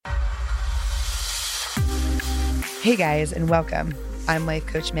Hey guys, and welcome. I'm Life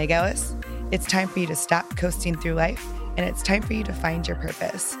Coach Meg Ellis. It's time for you to stop coasting through life, and it's time for you to find your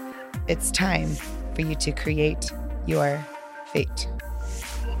purpose. It's time for you to create your fate.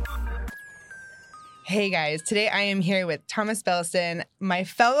 Hey guys, today I am here with Thomas Bellison, my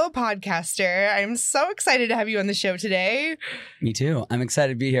fellow podcaster. I'm so excited to have you on the show today. Me too. I'm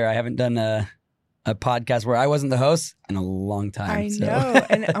excited to be here. I haven't done a podcast where I wasn't the host in a long time. I know.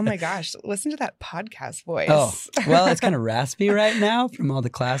 And oh my gosh, listen to that podcast voice. Oh, well, it's kind of raspy right now from all the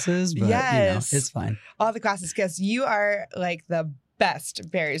classes, but yes. It's fine. All the classes, because you are like the best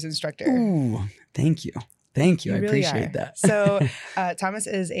Barry's instructor. Ooh, thank you. Thank you. I really appreciate that. So Thomas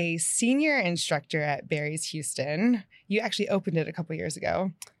is a senior instructor at Barry's Houston. You actually opened it a couple years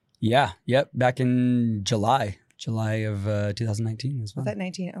ago. Yeah. Yep. Back in July of 2019 as well. Was that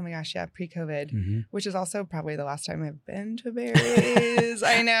 19? Oh my gosh, yeah, pre-COVID, Mm-hmm. which is also probably the last time I've been to Barry's.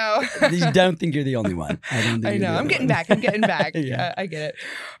 I know. You don't think you're the only one. I know. I'm getting back. Yeah. I get it.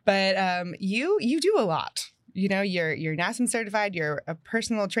 But you do a lot. You know, you're NASM certified. You're a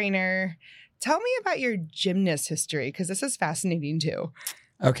personal trainer. Tell me about your gymnast history, because this is fascinating too.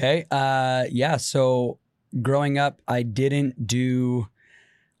 Okay. Yeah. So growing up, I didn't do,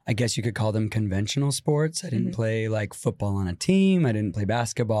 I guess you could call them conventional sports. I didn't play like football on a team. I didn't play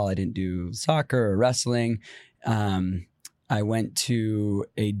basketball. I didn't do soccer or wrestling. I went to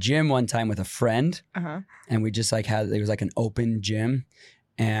a gym one time with a friend, and we just like it was like an open gym,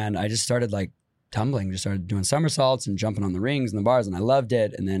 and I just started like tumbling, just started doing somersaults and jumping on the rings and the bars, and I loved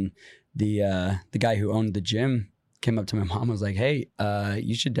it. And then the guy who owned the gym came up to my mom and was like, "Hey,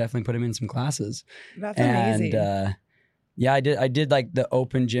 you should definitely put him in some classes." That's amazing. And yeah, I did like the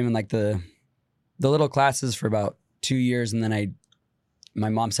open gym and like the little classes for about 2 years, and then my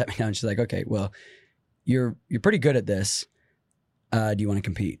mom sat me down and she's like, "Okay, well, you're pretty good at this. Do you want to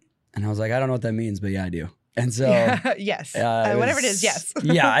compete?" And I was like, "I don't know what that means, but yeah, I do." And so yes, whatever it is, yes.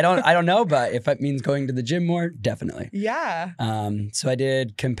 Yeah, I don't know, but if it means going to the gym more, definitely. Yeah. So I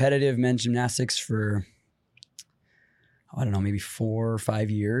did competitive men's gymnastics for, I don't know, maybe 4 or 5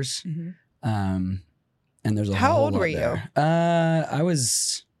 years. And there's a How whole old lot were you? there.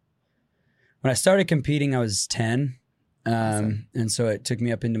 When I started competing, I was 10. Awesome. And so it took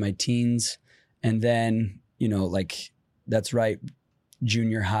me up into my teens. And then, like that's right,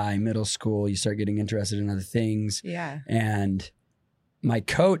 junior high, middle school, you start getting interested in other things. Yeah. And my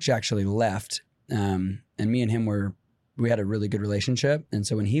coach actually left. And me and him we had a really good relationship. And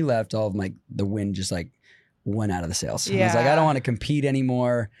so when he left, all of the wind just like went out of the sails. Yeah. I was like, I don't want to compete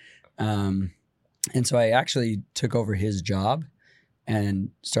anymore. And so I actually took over his job and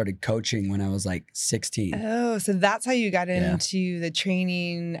started coaching when I was like 16. Oh, so that's how you got into the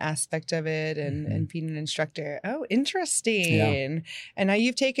training aspect of it and being an instructor. Oh, interesting. Yeah. And now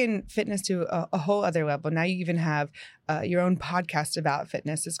you've taken fitness to a whole other level. Now you even have your own podcast about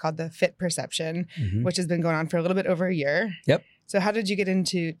fitness. It's called The Fit Perception, which has been going on for a little bit over a year. Yep. So how did you get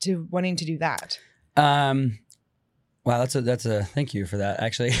into wanting to do that? Wow, that's a thank you for that,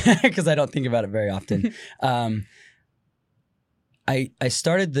 actually, because I don't think about it very often. I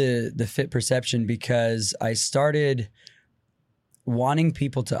started the Fit Perception because I started wanting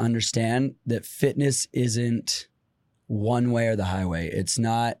people to understand that fitness isn't one way or the highway. It's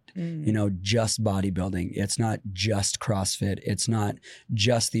not, just bodybuilding. It's not just CrossFit. It's not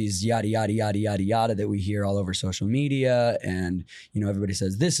just these yada, yada, yada, yada, yada that we hear all over social media. And, everybody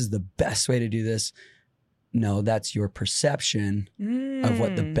says, this is the best way to do this. No, that's your perception of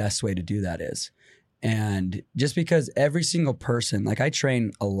what the best way to do that is. And just because every single person, like I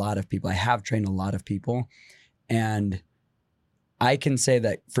train a lot of people, I have trained a lot of people, and I can say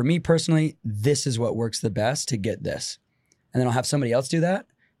that for me personally, this is what works the best to get this. And then I'll have somebody else do that,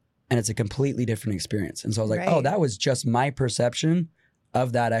 and it's a completely different experience. And so I was like, oh, that was just my perception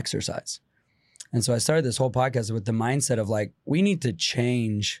of that exercise. And so I started this whole podcast with the mindset of like, we need to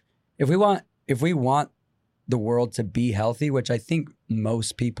change. If we want the world to be healthy, which I think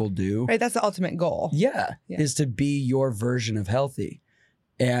most people do. Right, that's the ultimate goal. Yeah, is to be your version of healthy.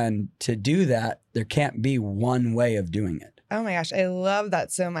 And to do that, there can't be one way of doing it. Oh my gosh, I love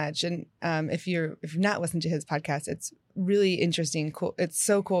that so much. And if you've not listened to his podcast, it's really interesting. Cool. It's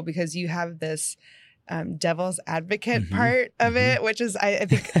so cool because you have this devil's advocate part of it, which is, I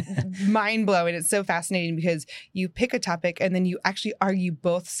think, mind blowing. It's so fascinating because you pick a topic and then you actually argue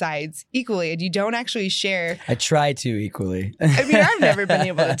both sides equally, and you don't actually share. I try to equally. I mean, I've never been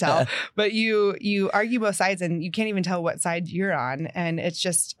able to tell, but you argue both sides and you can't even tell what side you're on. And it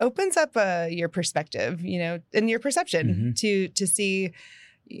just opens up your perspective, and your perception to see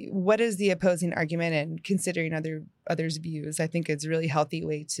what is the opposing argument and considering others' views. I think it's a really healthy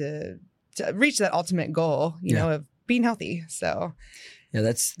way to to reach that ultimate goal, you know, of being healthy. So yeah,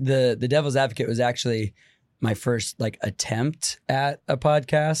 that's the Devil's Advocate was actually my first like attempt at a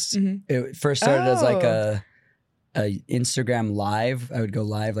podcast. It first started as like a Instagram live. I would go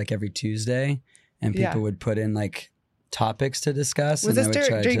live like every Tuesday, and people would put in like topics to discuss. Was and this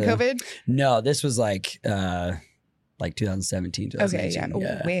during COVID? No, this was like 2017, 2018.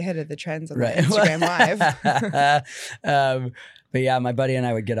 Okay, way ahead of the trends on the Instagram live. But yeah, my buddy and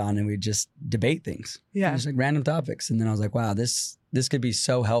I would get on and we'd just debate things. Yeah, just like random topics. And then I was like, wow, this could be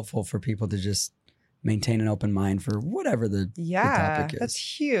so helpful for people to just maintain an open mind for whatever the topic is.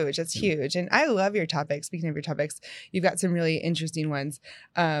 That's huge. That's huge. And I love your topics. Speaking of your topics, you've got some really interesting ones.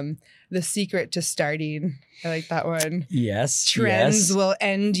 The secret to starting. I like that one. Yes. Trends will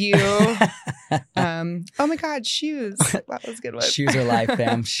end you. Oh my God, shoes. That was a good one. Shoes are life,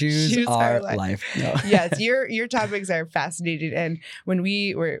 fam. Shoes are life. No. Yes, your topics are fascinating. And when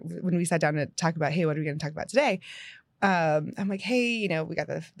we sat down to talk about, hey, what are we going to talk about today? I'm like, hey, you know, we got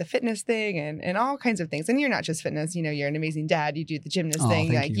the fitness thing and all kinds of things. And you're not just fitness, you know, you're an amazing dad. You do the gymnast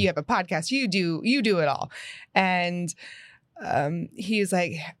thing. Like you have a podcast, you do it all. And he's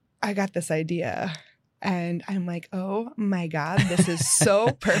like, I got this idea. And I'm like, oh my God, this is so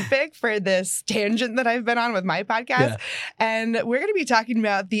perfect for this tangent that I've been on with my podcast. Yeah. And we're going to be talking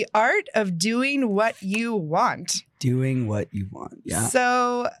about the art of doing what you want. Doing what you want. Yeah.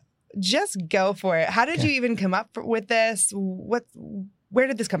 So just go for it. How did you even come up with this? Where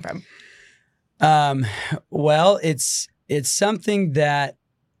did this come from? Well, it's something that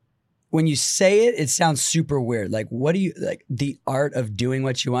when you say it, it sounds super weird. Like, what do you like? The art of doing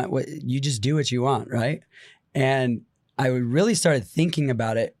what you want. You just do what you want, right? And I really started thinking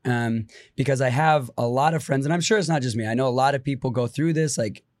about it because I have a lot of friends, and I'm sure it's not just me. I know a lot of people go through this.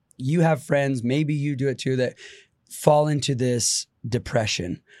 Like, you have friends, maybe you do it too, that fall into this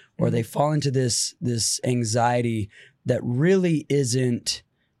depression or they fall into this anxiety that really isn't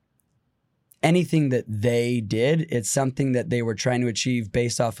anything that they did. It's something that they were trying to achieve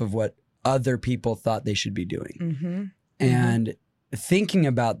based off of what other people thought they should be doing. And thinking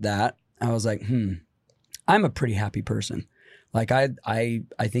about that, I was like, I'm a pretty happy person. Like I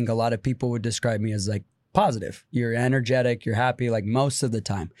think a lot of people would describe me as like positive. You're energetic, you're happy, like most of the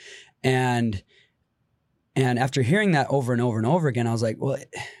time. And after hearing that over and over and over again, I was like, well,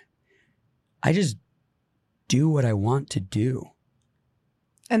 I just do what I want to do.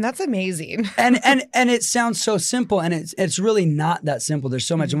 And that's amazing. and it sounds so simple, and it's really not that simple. There's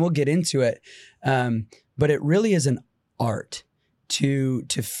so much, and we'll get into it. But it really is an art to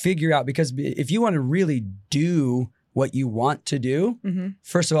figure out, because if you want to really do what you want to do,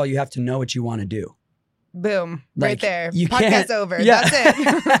 first of all, you have to know what you want to do. Boom. Like, right there. You Podcast over. Yeah.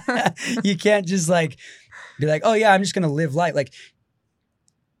 That's it. You can't just like be like, oh yeah, I'm just going to live life. Like,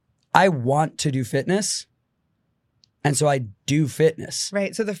 I want to do fitness. And so I do fitness.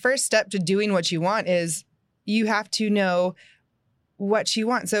 Right. So the first step to doing what you want is you have to know what you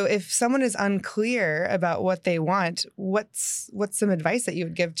want. So if someone is unclear about what they want, what's some advice that you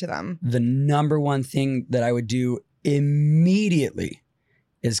would give to them? The number one thing that I would do immediately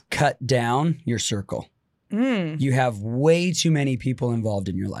is cut down your circle. You have way too many people involved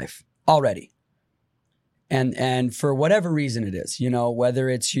in your life already. And for whatever reason it is, you know, whether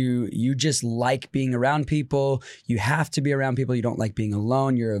it's you just like being around people, you have to be around people, you don't like being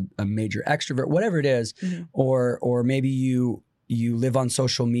alone, you're a major extrovert, whatever it is, or maybe you live on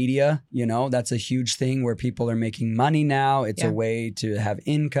social media, you know, that's a huge thing where people are making money now. It's a way to have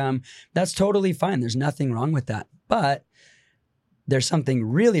income. That's totally fine. There's nothing wrong with that. But there's something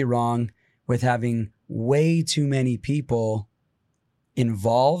really wrong with having way too many people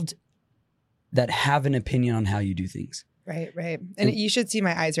involved that have an opinion on how you do things. Right. And you should see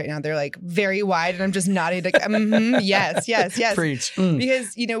my eyes right now. They're like very wide, and I'm just nodding like, yes. Preach.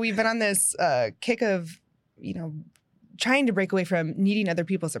 Because, you know, we've been on this kick of, you know, trying to break away from needing other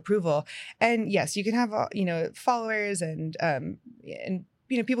people's approval. And yes, you can have, you know, followers and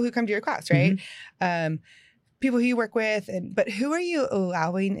you know, people who come to your class, right? People who you work with, but who are you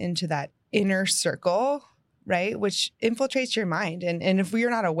allowing into that inner circle, right? Which infiltrates your mind. And if you're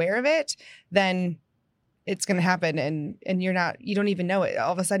not aware of it, then it's going to happen. And you don't even know it.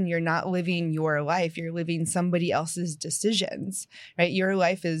 All of a sudden, you're not living your life. You're living somebody else's decisions, right? Your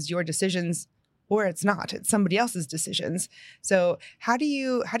life is your decisions, or it's not. It's somebody else's decisions. So how do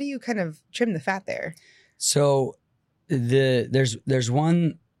you kind of trim the fat there? So there's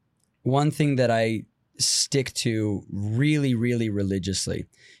one thing that I stick to really, really religiously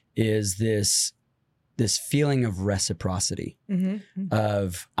is this feeling of reciprocity,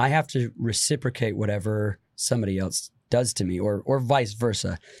 of I have to reciprocate whatever somebody else does to me, or vice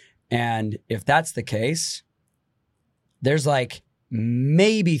versa. And if that's the case, there's like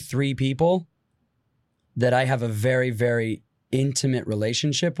maybe 3 people that I have a very, very intimate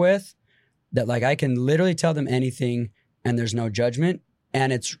relationship with that like I can literally tell them anything and there's no judgment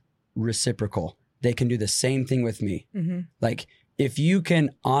and it's reciprocal. They can do the same thing with me. Mm-hmm. Like if you can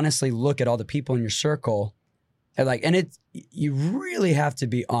honestly look at all the people in your circle and like, and you really have to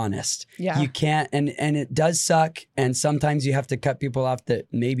be honest. Yeah. You can't, and it does suck. And sometimes you have to cut people off that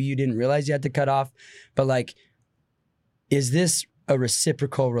maybe you didn't realize you had to cut off. But like, is this a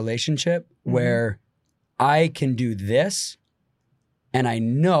reciprocal relationship where I can do this and I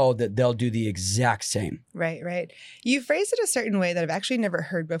know that they'll do the exact same? Right, right. You phrased it a certain way that I've actually never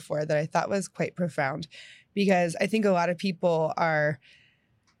heard before that I thought was quite profound, because I think a lot of people are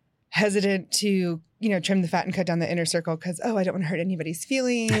hesitant to, trim the fat and cut down the inner circle because, I don't want to hurt anybody's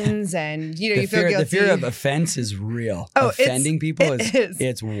feelings. And, you feel guilty. The fear of offense is real. Offending people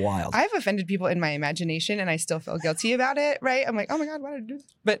it's wild. I've offended people in my imagination and I still feel guilty about it, right? I'm like, oh my God, why did I do this?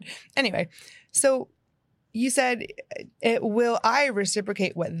 But anyway, so you said, will I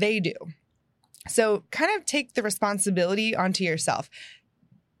reciprocate what they do? So kind of take the responsibility onto yourself.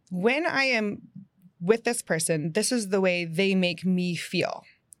 When I am with this person, this is the way they make me feel,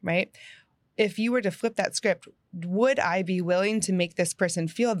 right? If you were to flip that script, would I be willing to make this person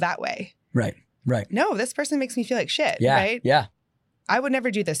feel that way? Right. No, this person makes me feel like shit, yeah, right? Yeah. I would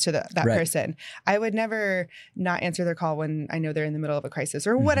never do this to that person. I would never not answer their call when I know they're in the middle of a crisis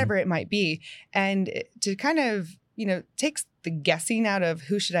or whatever it might be. And to kind of, takes the guessing out of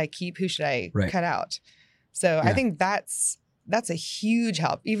who should I keep, who should I cut out. So I think that's a huge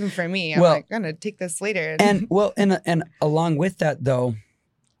help, even for me. I'm like, I'm going to take this later. And along with that though,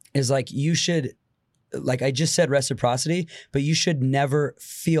 is like you should, like I just said reciprocity, but you should never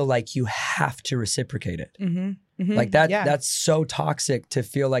feel like you have to reciprocate it. Mm-hmm. Mm-hmm. Like that, that's so toxic to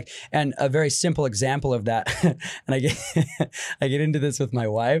feel like, and a very simple example of that, and I get into this with my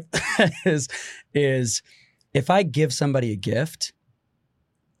wife, is if I give somebody a gift,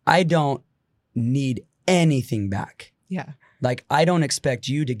 I don't need anything back. Yeah. Like I don't expect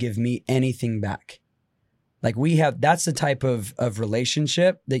you to give me anything back. Like that's the type of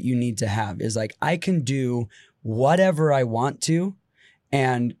relationship that you need to have, is like, I can do whatever I want to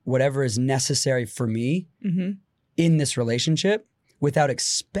and whatever is necessary for me in this relationship without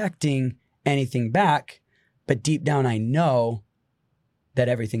expecting anything back. But deep down, I know that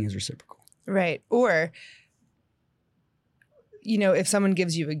everything is reciprocal. Right. Or, if someone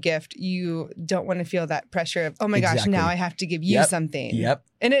gives you a gift, you don't want to feel that pressure of, oh my gosh, now I have to give you something. Yep.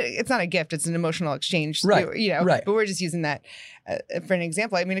 And it's not a gift, it's an emotional exchange. Right. Right. But we're just using that for an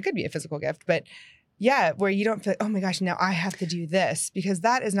example. I mean, it could be a physical gift, but yeah, where you don't feel like, oh my gosh, now I have to do this, because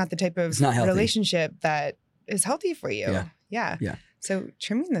that is not the type of relationship that is healthy for you. Yeah. So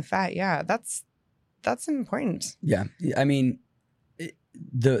trimming the fat, that's important. Yeah. I mean,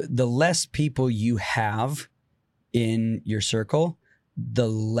 the less people you have in your circle, the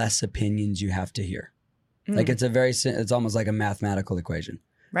less opinions you have to hear. Like it's almost like a mathematical equation.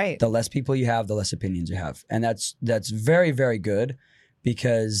 Right. The less people you have, the less opinions you have. And that's very, very good,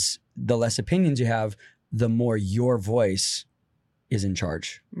 because the less opinions you have, the more your voice is in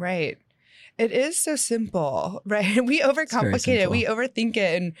charge. Right. It is so simple, right? We overcomplicate it. We overthink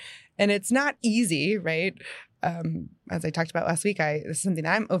it, and it's not easy, right? As I talked about last week, this is something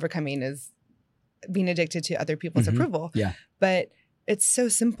I'm overcoming, is being addicted to other people's approval. Yeah. But it's so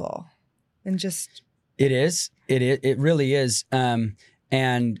simple and just. It is. It really is.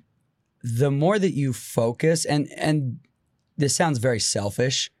 And the more that you focus, and this sounds very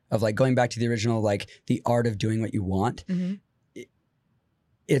selfish, of like going back to the original, like the art of doing what you want.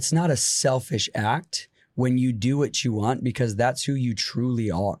 It's not a selfish act when you do what you want, because that's who you truly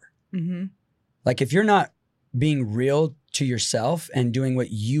are. Like if you're not being real to yourself and doing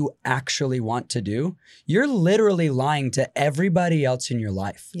what you actually want to do, you're literally lying to everybody else in your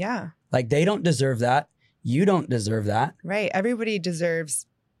life. Yeah. Like they don't deserve that. You don't deserve that. Right. Everybody deserves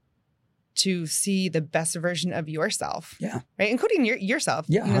to see the best version of yourself. Yeah. Right. Including yourself.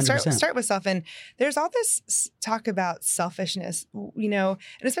 Yeah. Start with self. And there's all this talk about selfishness, and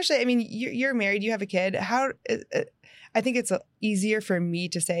especially, I mean, you're married, you have a kid. I think it's easier for me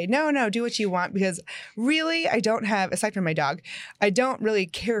to say, no, do what you want, because really I don't have, aside from my dog, I don't really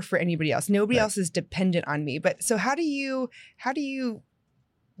care for anybody else. Nobody else is dependent on me. But so how do you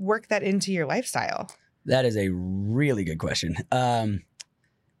work that into your lifestyle? That is a really good question.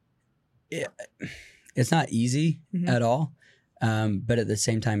 It's not easy at all. But at the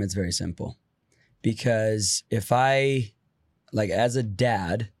same time, it's very simple, because if I, like as a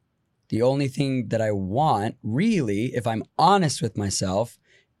dad, the only thing that I want really, if I'm honest with myself,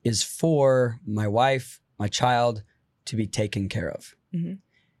 is for my wife, my child to be taken care of. Mm-hmm.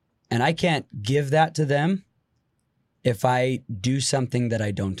 And I can't give that to them if I do something that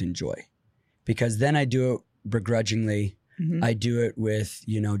I don't enjoy, because then I do it begrudgingly. Mm-hmm. I do it with,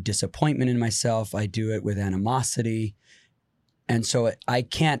 disappointment in myself. I do it with animosity. And so I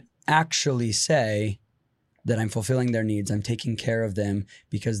can't actually say that I'm fulfilling their needs. I'm taking care of them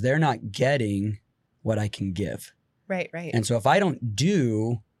because they're not getting what I can give. Right. And so if I don't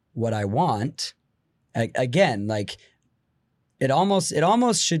do what I want, again, like it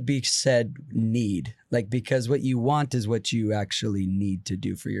almost should be said need, like, because what you want is what you actually need to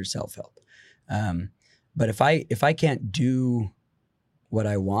do for your self-help. But if I can't do what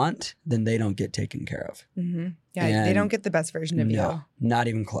I want, then they don't get taken care of. Mm-hmm. Yeah, And they don't get the best version of you. Not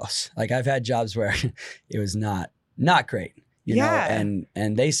even close. Like I've had jobs where it was not great, you know,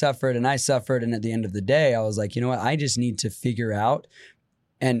 and they suffered and I suffered. And at the end of the day, I was like, you know what? I just need to figure out.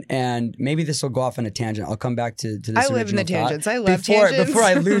 And maybe this will go off on a tangent. I'll come back to this. I live in the tangents. I love tangents. Before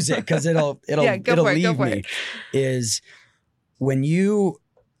I lose it, because it'll leave me. Is when you,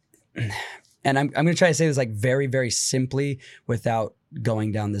 and I'm going to try to say this like very, very simply without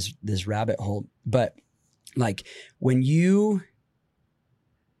going down this rabbit hole. But like when you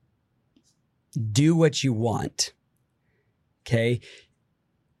do what you want, okay,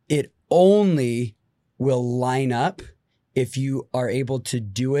 it only will line up if you are able to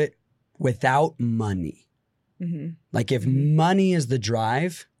do it without money. Mm-hmm. Like if money is the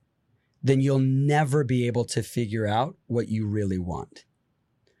drive, then you'll never be able to figure out what you really want.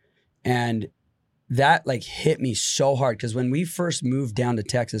 And that like hit me so hard because when we first moved down to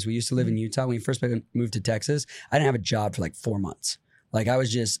Texas, we used to live in Utah. When we first moved to Texas, I didn't have a job for like 4 months. Like I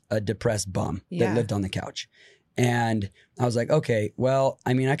was just a depressed bum that lived on the couch. And I was like, okay, well,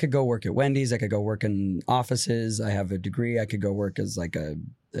 I mean, I could go work at Wendy's. I could go work in offices. I have a degree. I could go work as like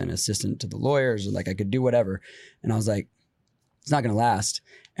an assistant to the lawyers. Or like I could do whatever. And I was like, it's not going to last.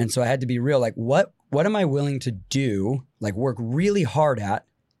 And so I had to be real. Like, what am I willing to do? Like work really hard at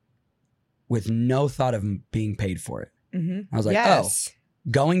with no thought of being paid for it. Mm-hmm. I was like,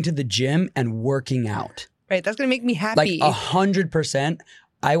 going to the gym and working out. Right. That's going to make me happy. Like 100%.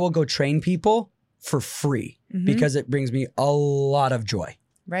 I will go train people for free because it brings me a lot of joy.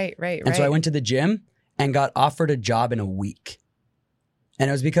 Right. And so I went to the gym and got offered a job in a week. And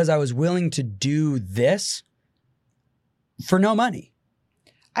it was because I was willing to do this for no money.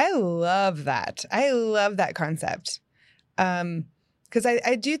 I love that. I love that concept. Because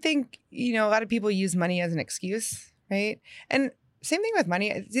I do think, a lot of people use money as an excuse, right? And same thing with money.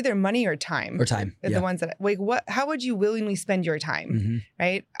 It's either money or time. The ones that, like, how would you willingly spend your time,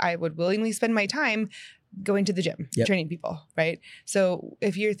 right? I would willingly spend my time going to the gym, training people, right? So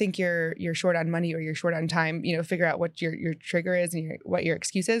if you think you're short on money or you're short on time, figure out what your trigger is and what your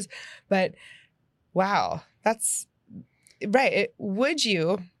excuse is. But wow, that's right. Would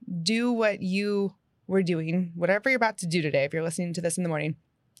you do what you were doing, whatever you're about to do today, if you're listening to this in the morning,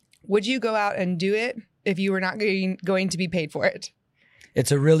 would you go out and do it if you were not going to be paid for it?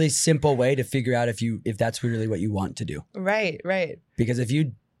 It's a really simple way to figure out if that's really what you want to do. Right. Because if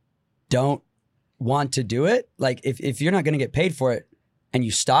you don't want to do it, like if you're not going to get paid for it and you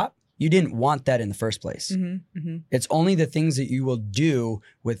stop, you didn't want that in the first place. It's only the things that you will do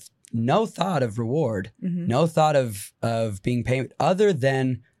with no thought of reward, no thought of being paid other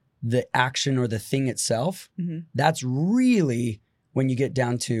than the action or the thing itself. That's really when you get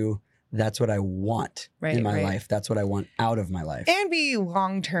down to that's what I want in my life. That's what I want out of my life. And be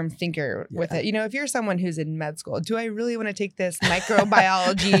long-term thinker with it. If you're someone who's in med school, do I really want to take this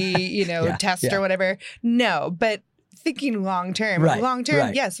microbiology, test or whatever? No, but thinking long-term.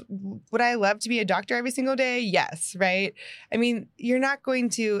 Long-term, yes. Would I love to be a doctor every single day? Yes, right? I mean, you're not going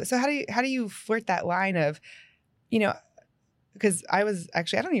to. So how do you flirt that line of, because I was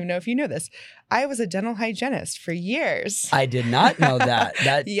actually, I don't even know if you know this, I was a dental hygienist for years. I did not know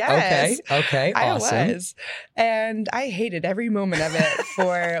that. Yes. Okay, awesome. I was. And I hated every moment of it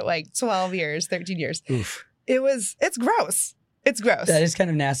for like 12 years, 13 years. Oof. It's gross. It's gross. That is kind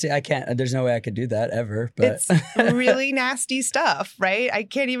of nasty. There's no way I could do that ever. But it's really nasty stuff, right? I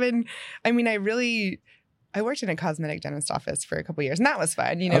worked in a cosmetic dentist office for a couple of years, and that was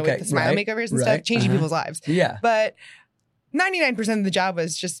fun, with the smile makeovers and stuff, changing people's lives. Yeah. But 99% of the job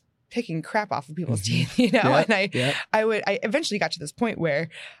was just picking crap off of people's teeth, and I eventually got to this point where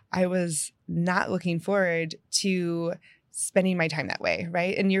I was not looking forward to spending my time that way,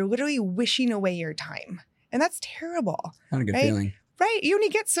 right? And you're literally wishing away your time. And that's terrible. Not a good feeling. Right. You only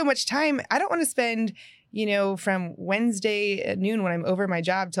get so much time. I don't want to spend, from Wednesday at noon when I'm over my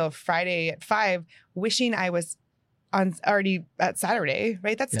job till Friday at 5, wishing I was on already at Saturday,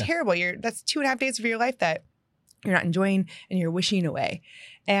 right? That's terrible. That's 2.5 days of your life that you're not enjoying and you're wishing away.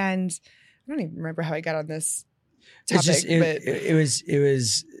 And I don't even remember how I got on this topic. It's just, it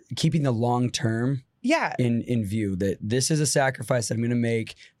was keeping the long term in view, that this is a sacrifice that I'm going to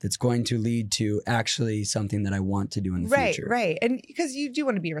make that's going to lead to actually something that I want to do in the future. Right. And because you do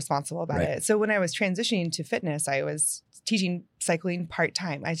want to be responsible about it. So when I was transitioning to fitness, I was teaching cycling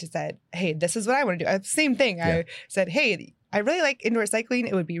part-time. I just said, hey, this is what I want to do. Same thing. Yeah. I said, hey, I really like indoor cycling.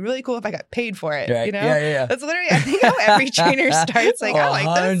 It would be really cool if I got paid for it. Right. You know? Yeah. That's literally, I think, how every trainer starts. Like, I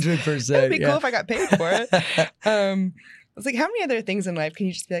like this. 100%. It would be cool if I got paid for it. It's like, how many other things in life can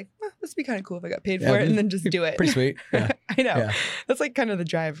you just be like, this would be kind of cool if I got paid for it, and then just do it? Pretty sweet. Yeah. I know. Yeah. That's like kind of the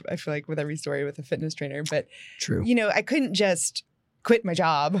drive, I feel like, with every story with a fitness trainer. But, true. I couldn't just quit my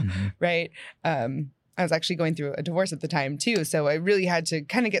job, right? I was actually going through a divorce at the time too. So I really had to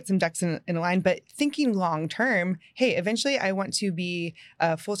kind of get some ducks in a line, but thinking long term, hey, eventually I want to be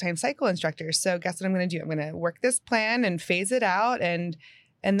a full-time cycle instructor. So guess what I'm going to do? I'm going to work this plan and phase it out. And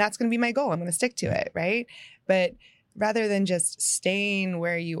that's going to be my goal. I'm going to stick to it. Right. But rather than just staying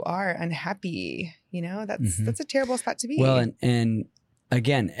where you are unhappy, that's a terrible spot to be. Well, and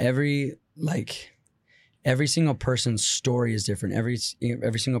again, every single person's story is different. Every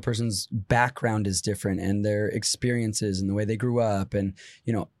single person's background is different, and their experiences and the way they grew up, and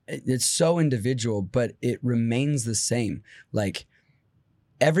it's so individual, but it remains the same. Like,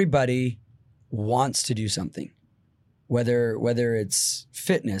 everybody wants to do something, whether it's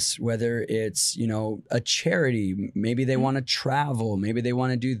fitness, whether it's a charity, maybe they want to travel, maybe they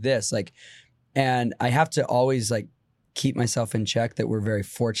want to do this, and I have to always keep myself in check that we're very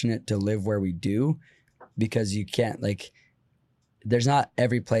fortunate to live where we do. Because you can't there's not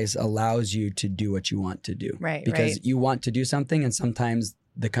every place allows you to do what you want to do. Right. Because you want to do something, and sometimes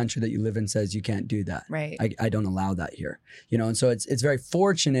the country that you live in says you can't do that. Right. I don't allow that here. And so it's very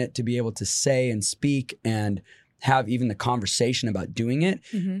fortunate to be able to say and speak and have even the conversation about doing it.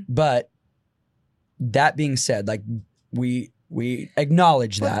 But that being said, we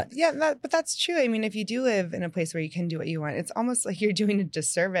acknowledge that. Yeah, but that's true. I mean, if you do live in a place where you can do what you want, it's almost like you're doing a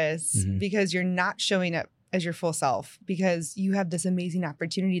disservice because you're not showing up as your full self, because you have this amazing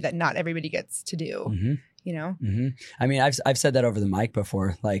opportunity that not everybody gets to do. I mean, I've said that over the mic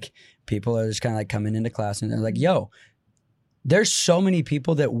before. People are just kind of coming into class and they're like, yo, there's so many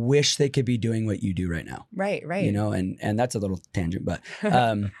people that wish they could be doing what you do right now. Right. And that's a little tangent, but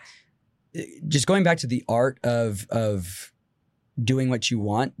just going back to the art of doing what you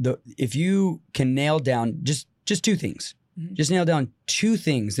want, if you can nail down just two things, just nail down two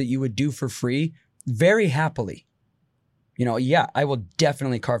things that you would do for free very happily. I will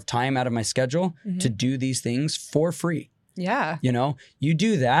definitely carve time out of my schedule to do these things for free. Yeah. You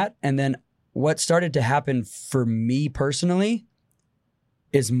do that, and then what started to happen for me personally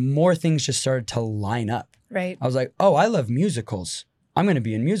is more things just started to line up. Right. I was like, oh, I love musicals. I'm going to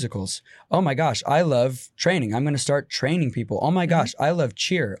be in musicals. Oh my gosh, I love training. I'm going to start training people. Oh my gosh, I love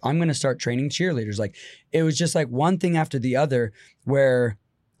cheer. I'm going to start training cheerleaders. It was just one thing after the other, where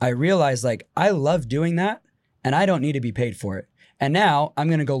I realized I love doing that and I don't need to be paid for it. And now I'm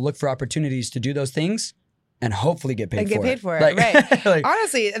going to go look for opportunities to do those things and hopefully get paid for it. Right.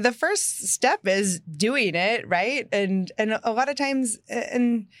 Honestly, the first step is doing it, right? And a lot of times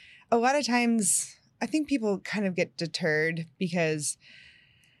I think people kind of get deterred because,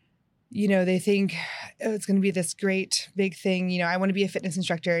 they think, oh, it's going to be this great big thing. I want to be a fitness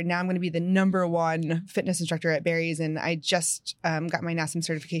instructor. Now I'm going to be the number one fitness instructor at Barry's. And I just got my NASM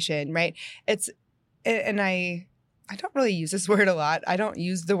certification, right? And I don't really use this word a lot. I don't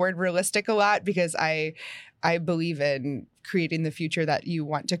use the word realistic a lot because I believe in creating the future that you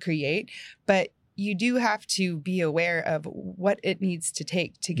want to create. But you do have to be aware of what it needs to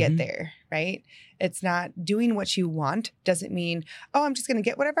take to get there, right? It's not doing what you want doesn't mean, oh, I'm just going to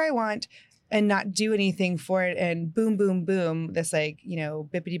get whatever I want and not do anything for it. And boom, boom, boom, this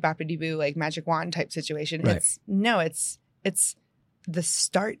bippity boppity boo, magic wand type situation. Right. It's the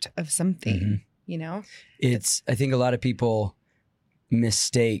start of something, I think a lot of people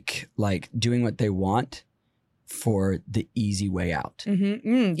mistake doing what they want for the easy way out.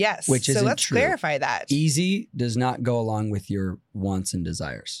 Yes. Which isn't so let's true. Clarify that. Easy does not go along with your wants and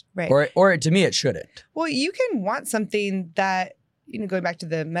desires. Right. Or to me, it shouldn't. Well, you can want something that, going back to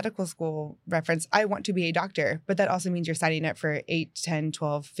the medical school reference, I want to be a doctor, but that also means you're signing up for 8, 10,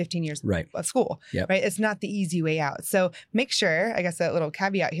 12, 15 years of school, right? It's not the easy way out. So make sure, I guess a little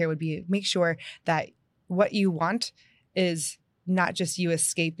caveat here would be, make sure that what you want is not just you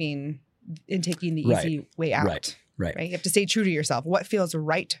escaping and taking the easy way out. Right. You have to stay true to yourself. What feels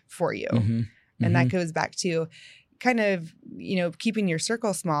right for you? And that goes back to kind of, keeping your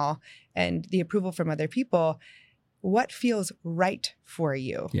circle small and the approval from other people, what feels right for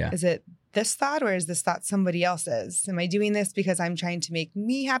you? Yeah. Is it this thought, or is this thought somebody else's? Am I doing this because I'm trying to make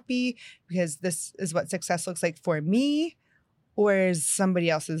me happy, because this is what success looks like for me, or is somebody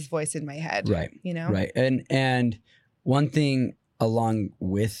else's voice in my head? Right. Right. And one thing along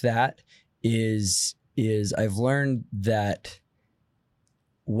with that is I've learned that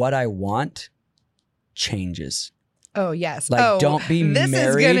what I want changes. Oh, yes. Like, don't be this married.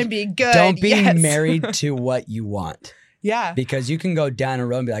 This is going to be good. Don't be yes. married to what you want. Yeah. Because you can go down a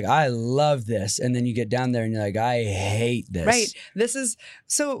road and be like, I love this. And then you get down there and you're like, I hate this. Right. This is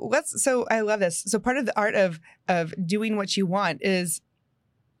so I love this. So part of the art of doing what you want is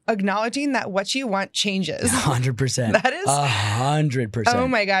acknowledging that what you want changes. 100%. That is 100%. Oh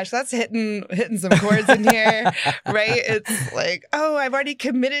my gosh, that's hitting some chords in here, right? It's like, oh, I've already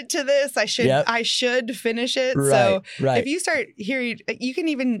committed to this. I should finish it. Right, so right. if you start hearing, you can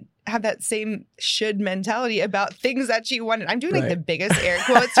even have that same should mentality about things that you wanted. I'm doing like the biggest air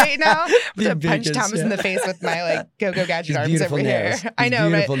quotes right now to punch Thomas in the face with my like go-go gadget arms over here. I know,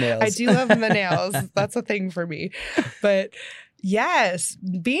 right? Nails. I do love the nails. That's a thing for me. But yes,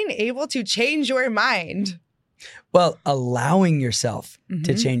 being able to change your mind. Well, allowing yourself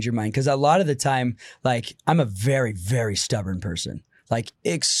to change your mind. Because a lot of the time, like, I'm a very, very stubborn person. Like,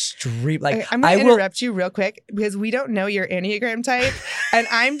 extreme. Like, okay, I'm going to interrupt you real quick because we don't know your Enneagram type. And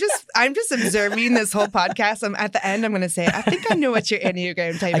I'm just observing this whole podcast. At the end, I'm going to say, I think I know what your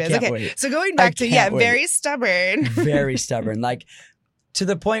Enneagram type is. Okay. Wait. So going back to, very stubborn. Very stubborn. Like, to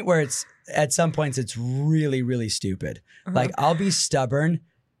the point where at some points, it's really, really stupid. Like, I'll be stubborn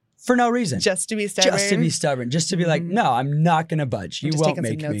for no reason. Just to be stubborn? Just to be stubborn. Just to be like, no, I'm not going to budge. You won't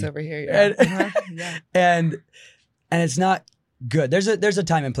make me. Some notes over here. Yeah. And it's not good. There's a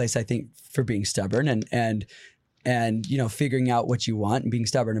time and place, I think, for being stubborn and figuring out what you want and being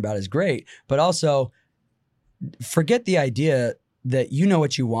stubborn about is great. But also, forget the idea that you know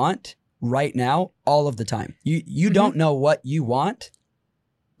what you want right now all of the time. You don't know what you want,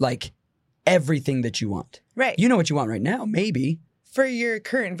 like everything that you want. Right. You know what you want right now, maybe. For your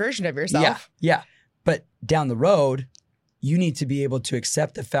current version of yourself. Yeah. But down the road, you need to be able to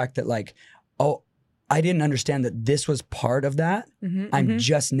accept the fact that like, oh, I didn't understand that this was part of that. I'm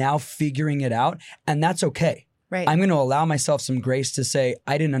just now figuring it out. And that's okay. Right. I'm going to allow myself some grace to say,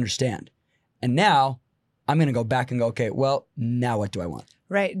 I didn't understand. And now I'm going to go back and go, okay, well, now what do I want?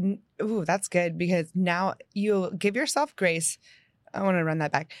 Right. Ooh, that's good because now you'll give yourself grace. I want to run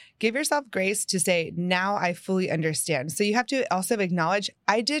that back. Give yourself grace to say, now I fully understand. So you have to also acknowledge,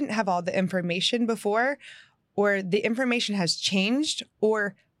 I didn't have all the information before, or the information has changed,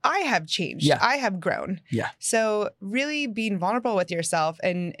 or I have changed. Yeah. I have grown. Yeah. So really being vulnerable with yourself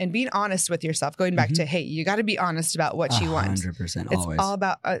and being honest with yourself, going back to, hey, you got to be honest about what you want. 100% It's always. all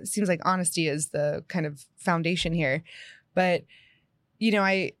about, it seems like honesty is the kind of foundation here. But,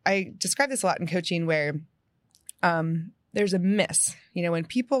 I describe this a lot in coaching where there's a miss, when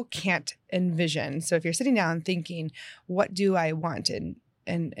people can't envision. So if you're sitting down thinking, what do I want?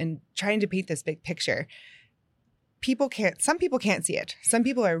 And trying to paint this big picture, some people can't see it. Some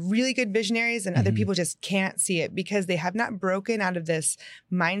people are really good visionaries and other people just can't see it because they have not broken out of this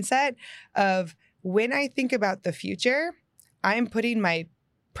mindset of when I think about the future, I'm putting my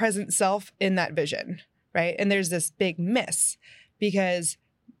present self in that vision, right? And there's this big miss because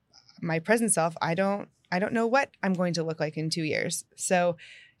my present self, I don't know what I'm going to look like in 2 years. So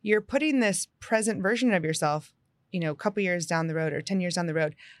you're putting this present version of yourself, a couple years down the road or 10 years down the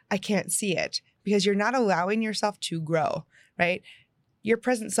road. I can't see it because you're not allowing yourself to grow, right? Your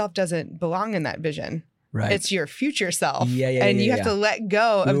present self doesn't belong in that vision. Right. It's your future self. And you have to let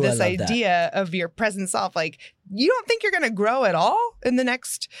go of this idea that. of your present self. Like, you don't think you're going to grow at all in the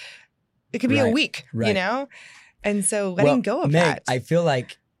next, it could be a week, And so letting go of that. I feel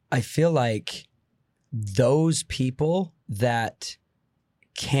like those people that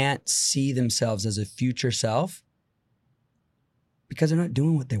can't see themselves as a future self because they're not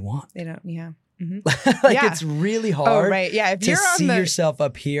doing what they want. They don't, It's really hard If to you're see yourself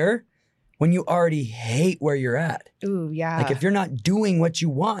up here when you already hate where you're at. Ooh, yeah. Like if you're not doing what you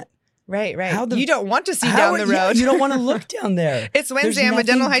want. Right. You don't want to see down the road. Yeah, you don't want to look down there. It's Wednesday. I'm a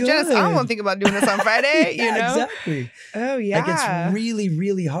dental hygienist. I don't want to think about doing this on Friday, Exactly. Oh, yeah. Like it's really,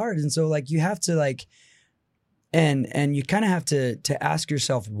 really hard. And so like you have to like, and you kind of have to ask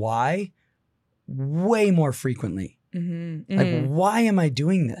yourself why way more frequently. Like, why am I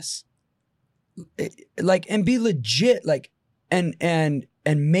doing this? And be legit. Like, and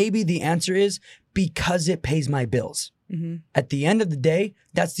maybe the answer is because it pays my bills. At the end of the day,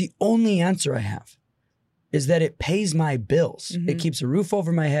 that's the only answer I have. is that it pays my bills. Mhm. It keeps a roof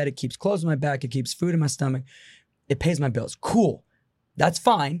over my head. It keeps clothes on my back. It keeps food in my stomach. It pays my bills. Cool. That's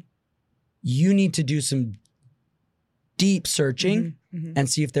fine. You need to do some deep searching Mhm. and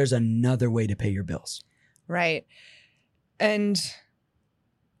see if there's another way to pay your bills. Right. And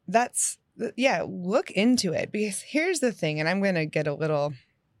that's, yeah, look into it, because here's the thing, and I'm going to get a little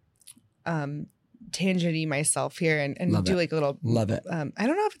tangenty myself here and Love do it. like a little, Love it. I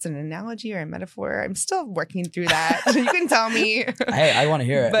don't know if it's an analogy or a metaphor. I'm still working through that. You can tell me. Hey, I want to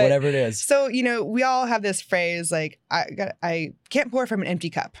hear it, But- whatever it is. So, we all have this phrase like, I can't pour from an empty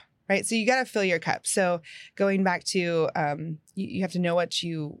cup, right? So you got to fill your cup. So going back to, you have to know what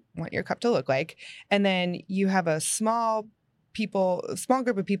you want your cup to look like. And then you have a small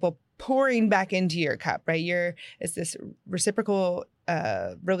group of people pouring back into your cup, right? It's this reciprocal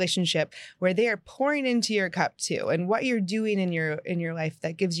relationship where they are pouring into your cup too. And what you're doing in your life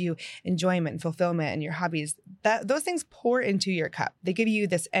that gives you enjoyment and fulfillment and your hobbies, those things pour into your cup. They give you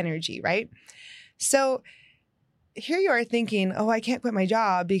this energy, right? So here you are thinking, oh, I can't quit my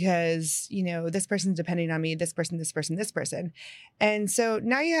job because, this person's depending on me, this person. And so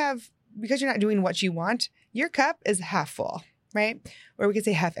now because you're not doing what you want, your cup is half full, right? Or we could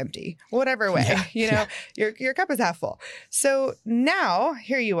say half empty, whatever way, your cup is half full. So now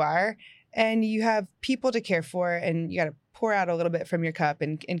here you are, and you have people to care for, and you got to pour out a little bit from your cup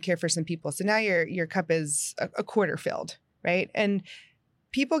and care for some people. So now your cup is a quarter filled, right? And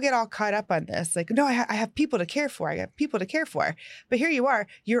people get all caught up on this. Like, no, I have people to care for. I got people to care for. But here you are,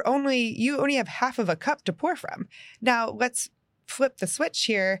 you only have half of a cup to pour from. Now let's flip the switch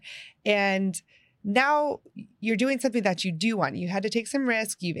here. And now you're doing something that you do want. You had to take some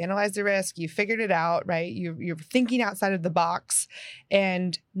risk. You've analyzed the risk. You figured it out, right? You're thinking outside of the box.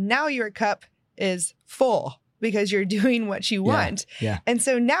 And now your cup is full because you're doing what you want. Yeah. And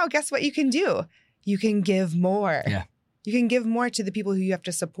so now guess what you can do? You can give more. Yeah. You can give more to the people who you have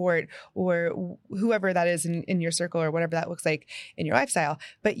to support, or whoever that is in your circle, or whatever that looks like in your lifestyle.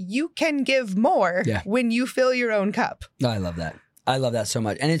 But you can give more when you fill your own cup. No, I love that. I love that so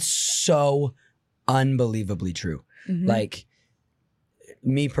much. And it's so unbelievably true. Mhm. Like,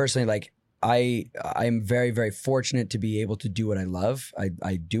 me personally, like, I'm very, very fortunate to be able to do what I love.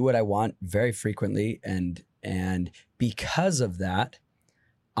 I do what I want very frequently. And because of that,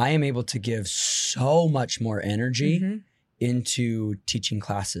 I am able to give so much more energy Mhm. into teaching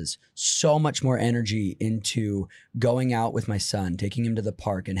classes, so much more energy into going out with my son, taking him to the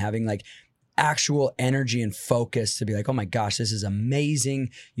park, and having like actual energy and focus to be like, oh my gosh, this is amazing.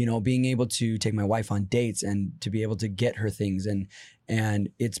 Being able to take my wife on dates and to be able to get her things. And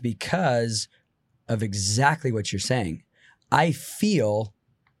it's because of exactly what you're saying. I feel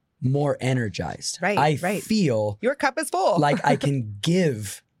more energized. Right, I right. feel Your cup is full. like I can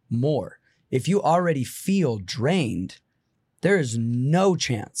give more. If you already feel drained, there is no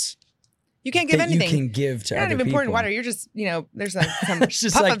chance you can't give that anything. you can give to You're not other even people. pouring water. You're just, there's like some It's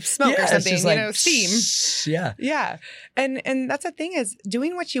just puff like of smoke or it's something, just like, steam. Yeah. Yeah. And that's the thing, is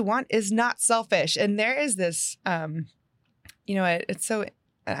doing what you want is not selfish. And there is this, it's so,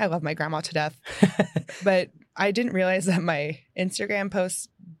 I love my grandma to death, but I didn't realize that my Instagram posts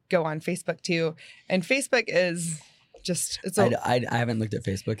go on Facebook too. And Facebook is just, I haven't looked at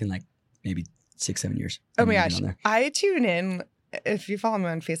Facebook in like maybe 6-7 years. oh my I haven't gosh. been on I tune in. If you follow me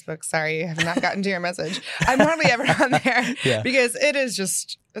on Facebook, sorry, I have not gotten to your message. I'm hardly ever on there Yeah. because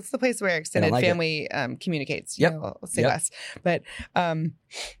it's the place where extended like family communicates. Yep. I'll say Yep. less. But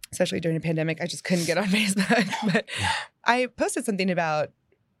especially during the pandemic, I just couldn't get on Facebook. But I posted something about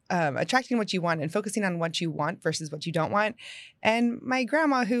attracting what you want and focusing on what you want versus what you don't want. And my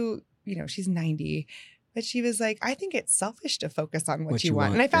grandma, who, she's 90, but she was like, I think it's selfish to focus on what you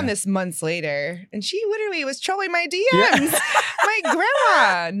want. And I found this months later, and she literally was trolling my DMs. Yeah. My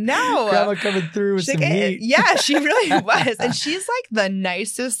grandma, no. Grandma coming through with She's some like, heat. yeah, she really was. And she's like the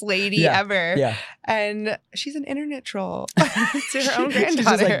nicest lady ever. Yeah. And she's an internet troll to her own granddaughter. She's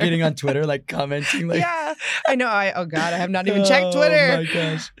just like getting on Twitter, like commenting. Like, yeah, I know. I have not even checked Twitter. Oh my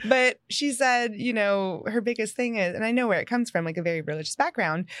gosh. But she said, her biggest thing is, and I know where it comes from, like a very religious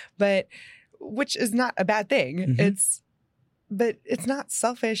background, but which is not a bad thing. Mhm. But it's not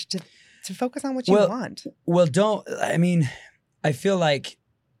selfish to focus on what you want. Well, I feel like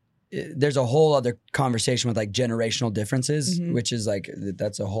there's a whole other conversation with like generational differences, Mhm. which is like,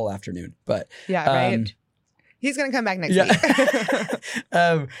 that's a whole afternoon. But Yeah, right. He's going to come back next week.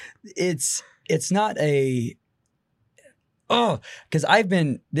 It's not because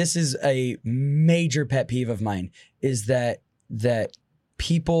this is a major pet peeve of mine, is that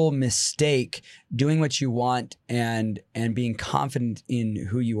people mistake doing what you want and being confident in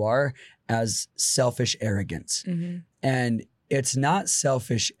who you are as selfish arrogance. Mm-hmm. And it's not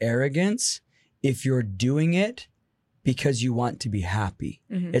selfish arrogance if you're doing it because you want to be happy.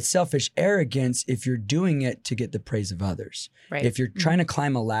 Mm-hmm. It's selfish arrogance if you're doing it to get the praise of others. Right. If you're trying to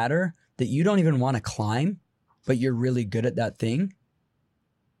climb a ladder that you don't even want to climb, but you're really good at that thing,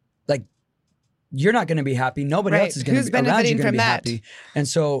 like, you're not going to be happy. Nobody else is going to be around you going to be happy. And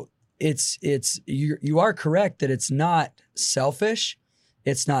so you are correct that it's not selfish.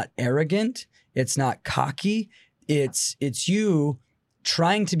 It's not arrogant. It's not cocky. It's you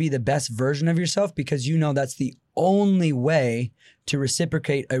trying to be the best version of yourself because you know that's the only way to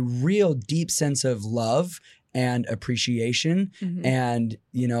reciprocate a real deep sense of love and appreciation and,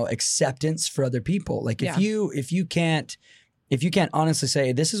 acceptance for other people. Like if you can't honestly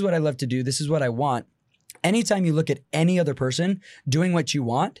say, this is what I love to do, this is what I want. Anytime you look at any other person doing what you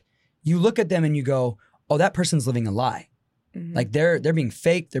want, you look at them and you go, oh, that person's living a lie. Mm-hmm. Like they're being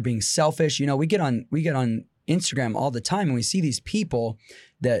fake, they're being selfish. We get on Instagram all the time and we see these people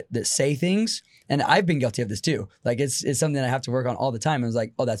that say things, and I've been guilty of this too. Like it's something that I have to work on all the time. I was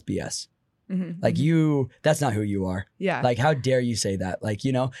like, oh, that's BS. Mm-hmm. Like that's not who you are. Yeah. Like how dare you say that? Like,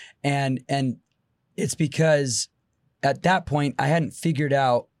 and it's because at that point I hadn't figured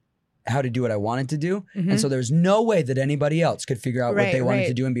out how to do what I wanted to do. Mm-hmm. And so there's no way that anybody else could figure out what they wanted right.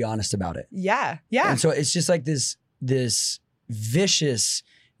 to do and be honest about it. Yeah. Yeah. And so it's just like this vicious,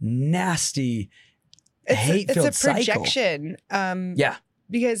 nasty, hate-filled it's a projection. Yeah.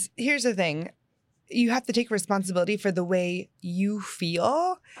 Because here's the thing. You have to take responsibility for the way you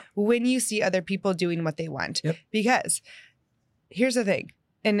feel when you see other people doing what they want. Yep. Because here's the thing.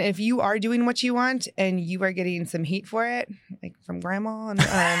 And if you are doing what you want and you are getting some heat for it, like from grandma and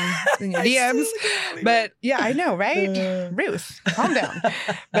in your DMs, but yeah, I know, right? Ruth, calm down.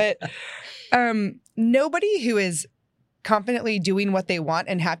 But nobody who is confidently doing what they want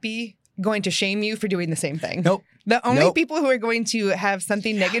and happy going to shame you for doing the same thing. Nope. The only people who are going to have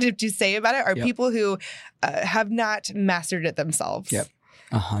something negative to say about it are people who have not mastered it themselves. Yep.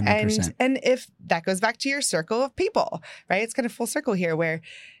 100%. And if that goes back to your circle of people, right? It's kind of full circle here where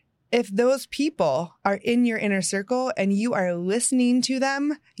if those people are in your inner circle and you are listening to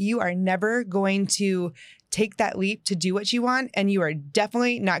them, you are never going to take that leap to do what you want, and you are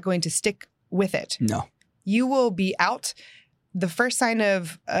definitely not going to stick with it. No. You will be out the first sign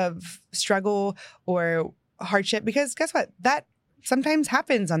of struggle or hardship, because guess what? That sometimes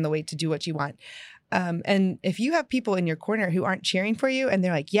happens on the way to do what you want. And if you have people in your corner who aren't cheering for you and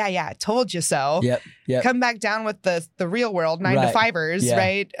they're like, yeah, I told you so. Yep. Come back down with the real world 9 to 5ers,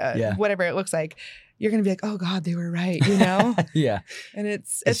 right? Whatever it looks like. You're going to be like, oh God, they were right, Yeah. And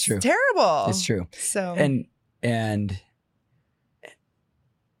it's true. terrible. It's true. So, and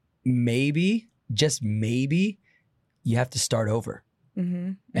maybe, just maybe, you have to start over.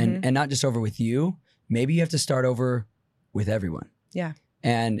 Mm-hmm. And not just over with you. Maybe you have to start over with everyone. Yeah.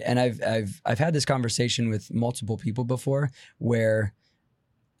 And I've had this conversation with multiple people before where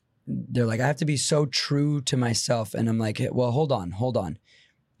they're like, I have to be so true to myself. And I'm like, well, hold on.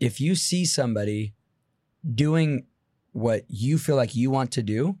 If you see somebody doing what you feel like you want to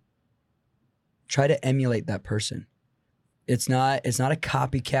do, try to emulate that person. It's not a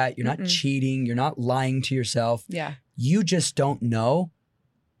copycat. You're not cheating. You're not lying to yourself. Yeah. You just don't know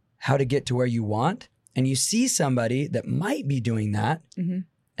how to get to where you want. And you see somebody that might be doing that. Mm-hmm.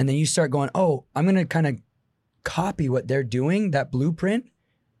 And then you start going, oh, I'm going to kind of copy what they're doing, that blueprint.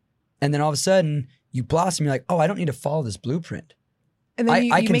 And then all of a sudden you blossom. You're like, oh, I don't need to follow this blueprint. And then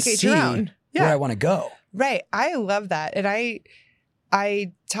you can make it see your own. Yeah. where I want to go. Right. I love that. And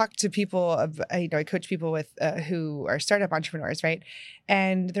I talk to people, I coach people with who are startup entrepreneurs, right?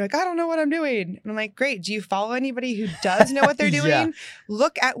 And they're like, I don't know what I'm doing. And I'm like, great. Do you follow anybody who does know what they're doing? Yeah.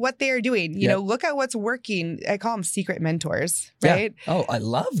 Look at what they are doing. You know, look at what's working. I call them secret mentors, right? Yeah. Oh, I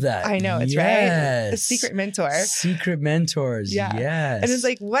love that. I know, it's right. A secret mentor. Secret mentors. Yeah. Yes. And it's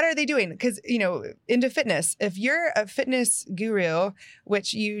like, what are they doing? Because, into fitness, if you're a fitness guru,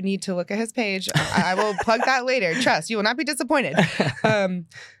 which you need to look at his page, I will plug that later. Trust, you will not be disappointed.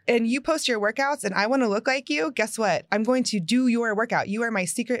 And you post your workouts and I want to look like you, guess what? I'm going to do your workout. You are my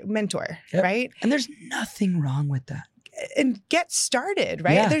secret mentor, right? And there's nothing wrong with that. And get started,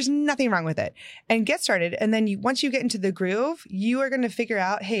 right? Yeah. There's nothing wrong with it. And get started. And then once you get into the groove, you are going to figure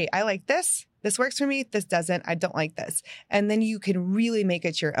out, hey, I like this. This works for me. This doesn't. I don't like this. And then you can really make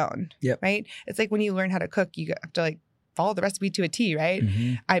it your own, right? It's like when you learn how to cook, you have to follow the recipe to a T, right?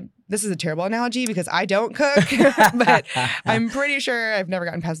 Mhm. This is a terrible analogy because I don't cook, but I'm pretty sure I've never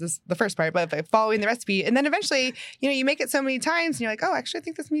gotten past the first part, but by following the recipe, and then eventually, you make it so many times and you're like, oh, actually, I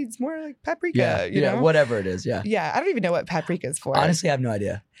think this needs more like paprika, you know? Whatever it is. Yeah. Yeah, I don't even know what paprika is for. Honestly, I have no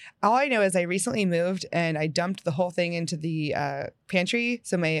idea. All I know is I recently moved and I dumped the whole thing into the pantry.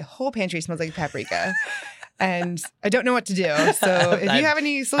 So my whole pantry smells like paprika. And I don't know what to do. So if you have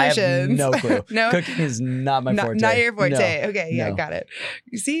any solutions. I have no clue. No? Cooking is not my forte. Not your forte. No. Okay, yeah, No. got it.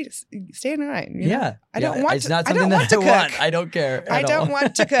 You see, stay in line. Yeah. I don't want It's to. not I something don't want that to I cook. want. I don't care. I don't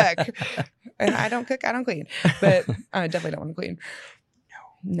want to cook. And I don't cook, I don't clean. But I definitely don't want to clean.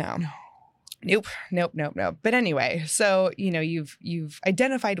 No. Nope. But anyway, so you've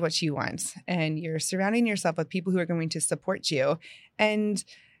identified what you want, and you're surrounding yourself with people who are going to support you. And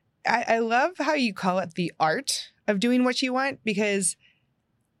I love how you call it the art of doing what you want, because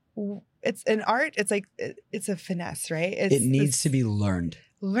it's an art. It's like it's a finesse, right? It needs to be learned.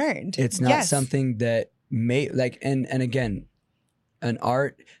 It's not something that may and again, an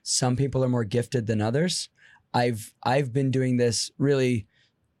art. Some people are more gifted than others. I've been doing this really.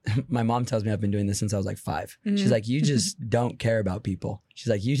 My mom tells me I've been doing this since I was like 5. Mm-hmm. She's like, you just don't care about people. She's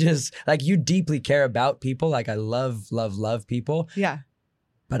like, you deeply care about people. Like I love people. Yeah.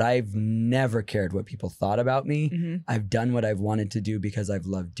 But I've never cared what people thought about me. Mm-hmm. I've done what I've wanted to do because I've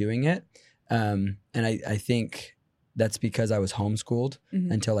loved doing it. And I think that's because I was homeschooled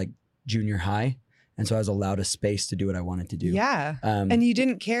until like junior high. And so I was allowed a space to do what I wanted to do. Yeah. And you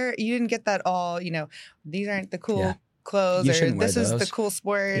didn't care. You didn't get that all, these aren't the cool clothes, or this is the cool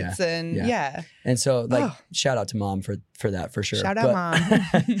sports. And so shout out to mom for that for sure. Shout out mom.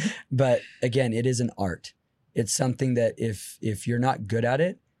 But again, it is an art. It's something that if you're not good at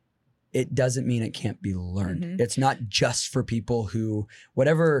it, it doesn't mean it can't be learned. Mm-hmm. It's not just for people who,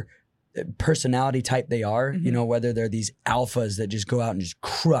 whatever personality type they are, whether they're these alphas that just go out and just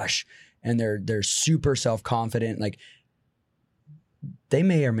crush and they're super self-confident, like they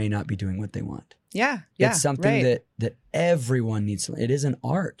may or may not be doing what they want. Yeah. It's something that everyone needs to learn. It is an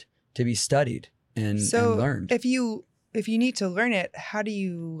art to be studied and learned. If you need to learn it, how do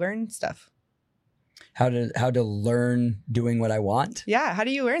you learn stuff? How to learn doing what I want? Yeah. How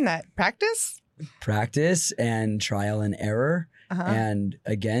do you learn that? Practice and trial and error. Uh-huh. And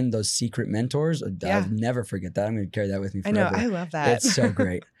again, those secret mentors, I'll never forget that. I'm going to carry that with me forever. I know. I love that. It's so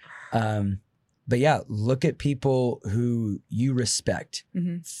great. But yeah, look at people who you respect.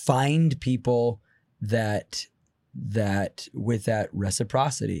 Mm-hmm. Find people that with that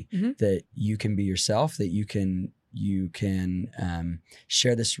reciprocity, that you can be yourself, that you can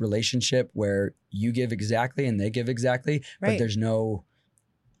share this relationship where you give exactly and they give exactly, but there's no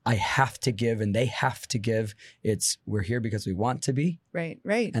I have to give and they have to give. It's we're here because we want to be. Right.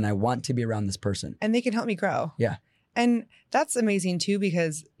 And I want to be around this person. And they can help me grow. Yeah. And that's amazing too,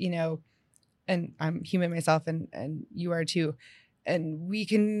 because, and I'm human myself and you are too. And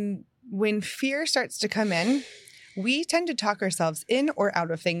when fear starts to come in, we tend to talk ourselves in or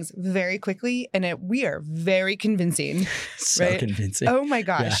out of things very quickly. And we are very convincing. So right? convincing. Oh my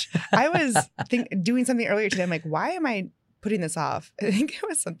gosh. Yeah. I was doing something earlier today. I'm like, why am I putting this off? I think it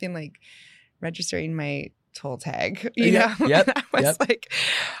was something like registering my toll tag, know? Yep. I was like,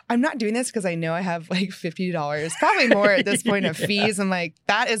 I'm not doing this because I know I have like $50, probably more at this point of fees. I'm like,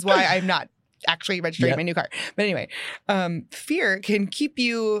 that is why I'm not actually registering my new car. But anyway, fear can keep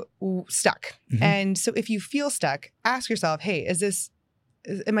you stuck. Mm-hmm. And so if you feel stuck, ask yourself, hey,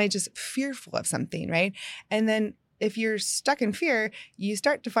 am I just fearful of something, right? And then if you're stuck in fear, you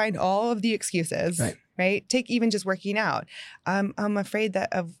start to find all of the excuses, right? Take even just working out. I'm afraid I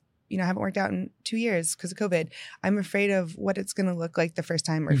haven't worked out in 2 years because of COVID. I'm afraid of what it's going to look like the first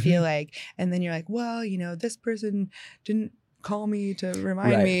time or feel like. And then you're like, well, this person didn't call me to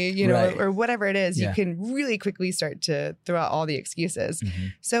remind me, or whatever it is. You can really quickly start to throw out all the excuses. Mm-hmm.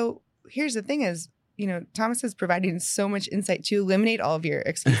 So here's the thing is, Thomas is providing so much insight to eliminate all of your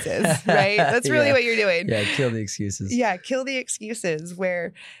excuses, right? That's really what you're doing. Yeah, kill the excuses. Yeah, kill the excuses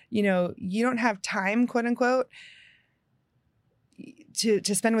where, you don't have time, quote unquote,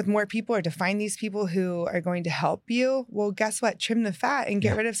 to spend with more people or to find these people who are going to help you. Well, guess what? Trim the fat and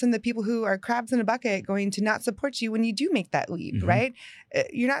get rid of some of the people who are crabs in a bucket going to not support you when you do make that leap, right?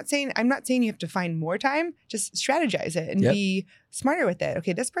 I'm not saying you have to find more time, just strategize it and be smarter with it.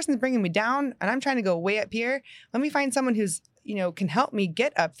 Okay, this person's bringing me down and I'm trying to go way up here. Let me find someone who's, can help me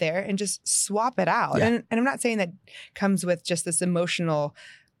get up there and just swap it out. Yeah. And I'm not saying that comes with just this emotional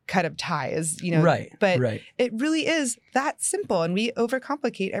cut of ties, but it really is that simple, and we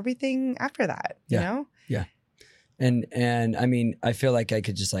overcomplicate everything after that, you know? Yeah. And I mean, I feel like I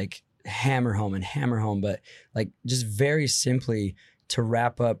could just hammer home, but like just very simply to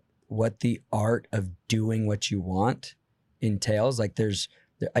wrap up what the art of doing what you want entails. Like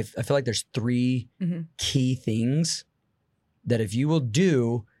I feel like there's 3 key things that if you will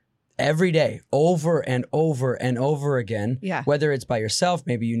do every day over and over and over again, whether it's by yourself,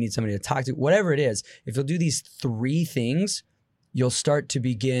 maybe you need somebody to talk to, whatever it is, if you'll do these 3 things, you'll start to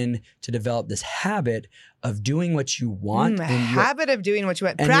begin to develop this habit of doing what you want. Habit of doing what you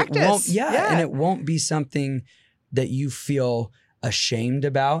want. And Practice. And it won't be something that you feel ashamed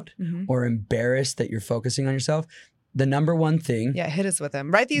about or embarrassed that you're focusing on yourself. The number one thing. Yeah, hit us with them.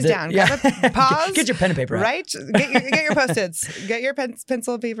 Write these down. Pause. Get your pen and paper out. Right? Get your Post-its. Get your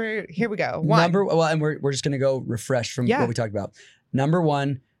pencil and paper. Here we go. 1. And we're just going to go refresh from what we talked about. Number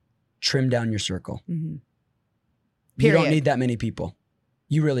 1, trim down your circle. You don't need that many people.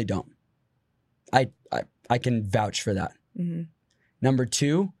 You really don't. I can vouch for that. Number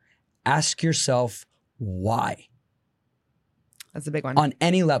 2, ask yourself why. That's a big one. On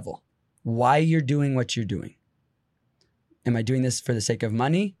any level, why you're doing what you're doing. Am I doing this for the sake of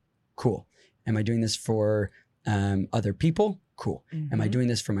money? Cool. Am I doing this for other people? Cool. Am I doing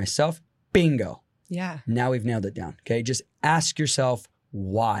this for myself? Bingo. Yeah. Now we've nailed it down. Okay. Just ask yourself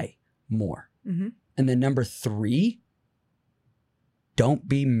why more. And then number 3, don't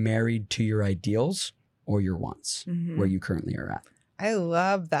be married to your ideals or your wants where you currently are at. I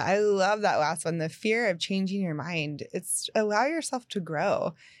love that. I love that last one. The fear of changing your mind. It's allow yourself to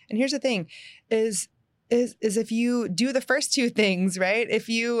grow. And here's the thing is if you do the first 2 things, right? If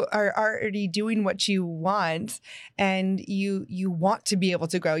you are already doing what you want and you want to be able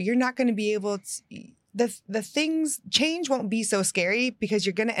to grow, you're not going to be able to, the things, change won't be so scary because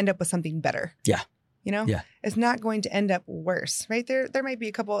you're going to end up with something better. Yeah. You know, it's not going to end up worse, right? There might be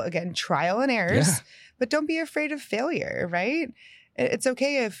a couple, again, trial and errors, but don't be afraid of failure, right? It's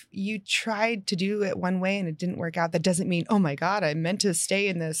okay if you tried to do it one way and it didn't work out. That doesn't mean, oh my God, I meant to stay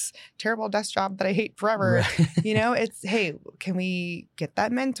in this terrible desk job that I hate forever. Right. You know, it's, hey, can we get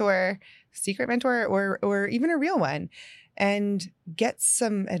that mentor, secret mentor, or even a real one, and get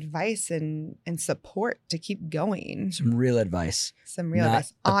some advice and support to keep going. Some real advice.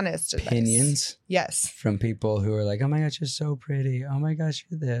 Honest opinions. Advice. Yes. From people who are like, oh my gosh, you're so pretty. Oh my gosh,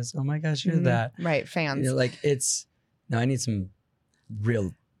 you're this. Oh my gosh, you're that. Right. Fans. You know, like I need some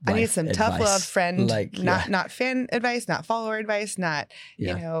real I need some advice. Tough love friend, like not fan advice, not follower advice, not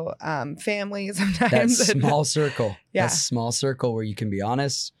family sometimes. That small circle. Yeah. That small circle where you can be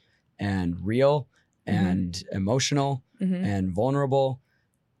honest and real and emotional and vulnerable.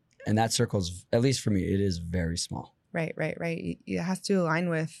 And that circle's, at least for me, it is very small. Right. It has to align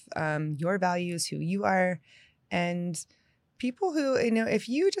with your values, who you are, and people who, if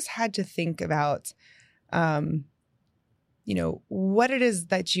you just had to think about what it is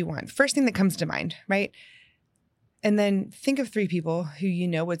that you want. First thing that comes to mind, right? And then think of 3 people who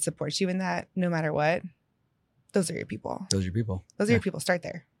would support you in that no matter what. Those are your people. Those are your people. Start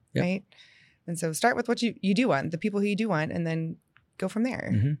there, right? And so start with what you do want, the people who you do want, and then go from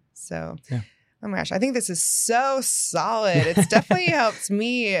there. So, oh my gosh, I think this is so solid. It's definitely helped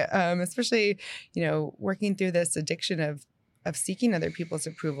me, especially, working through this addiction of seeking other people's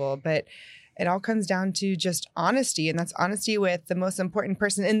approval. But it all comes down to just honesty, and that's honesty with the most important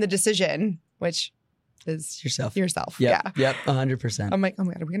person in the decision, which is yourself. Yep, 100%. I'm like, oh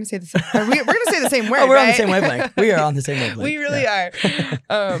my God, are we going to say this? We're going to say the same word, we're right? on the same wavelength. We are on the same wavelength. We really are.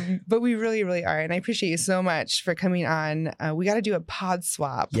 But we really, really are. And I appreciate you so much for coming on. We got to do a pod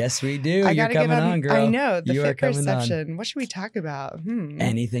swap. Yes, we do. You're coming on, girl. I know. The you fit perception. On. What should we talk about?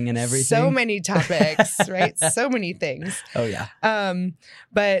 Anything and everything. So many topics, right? So many things. Oh, yeah.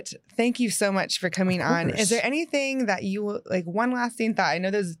 But thank you so much for coming on. Is there anything that you, like one lasting thought? I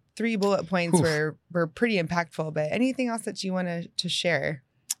know those 3 bullet points were pretty impactful, but anything else that you want to share?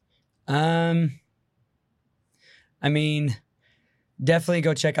 I mean, definitely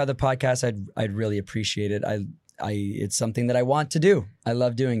go check out the podcast. I'd really appreciate it. It's something that I want to do. I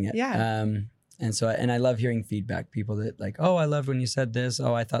love doing it. Yeah. And I love hearing feedback. People that like, oh, I loved when you said this.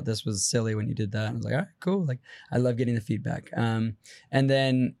 Oh, I thought this was silly when you did that. And I was like, all right, cool. Like, I love getting the feedback. And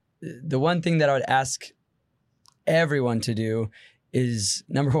then the one thing that I would ask everyone to do is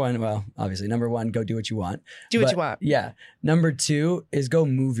number 1, go do what you want. What you want. Yeah. Number 2 is go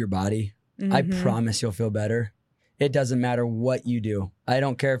move your body. I promise you'll feel better. It doesn't matter what you do. I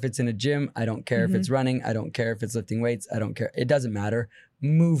don't care if it's in a gym. I don't care if it's running. I don't care if it's lifting weights. I don't care. It doesn't matter.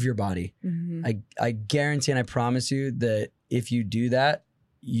 Move your body. I guarantee and I promise you that if you do that,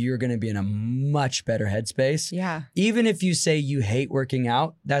 you're going to be in a much better headspace. Yeah. Even if you say you hate working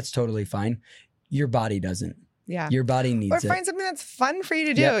out, that's totally fine. Your body doesn't. Yeah. Your body needs Or it. find something that's fun for you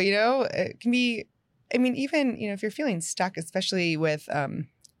to do. Yep. You know, it can be, I mean, even, you know, if you're feeling stuck, especially with,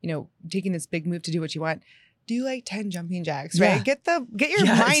 you know, taking this big move to do what you want, do like 10 jumping jacks, Yeah. right? Get your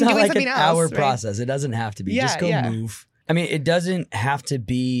Yeah, mind it's not doing like something an else. hour right? process. It doesn't have to be. Yeah, Just go yeah. move. I mean, it doesn't have to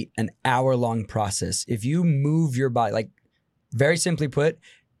be an hour-long process. If you move your body, like very simply put,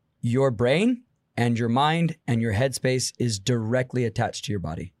 your brain and your mind and your headspace is directly attached to your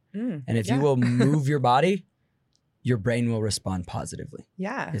body. And if you will move your body, your brain will respond positively.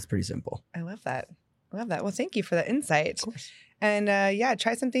 Yeah. It's pretty simple. I love that. Well, thank you for that insight. Of course. And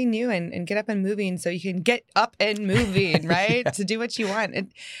try something new and get up and moving so you can get up and moving, right? Yeah. To do what you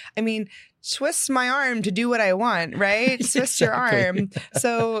want. I mean, twist my arm to do what I want, right? Twist your arm.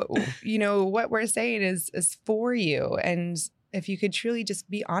 So, you know, what we're saying is for you. And if you could truly just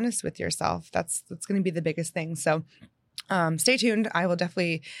be honest with yourself, that's going to be the biggest thing. So stay tuned. I will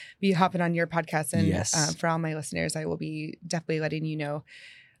definitely be hopping on your podcast. And Yes. For all my listeners, I will be definitely letting you know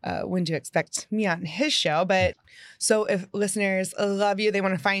when to expect me on his show. But so if listeners love you, they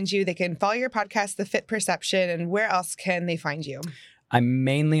want to find you, they can follow your podcast, The Fit Perception. And where else can they find you? I'm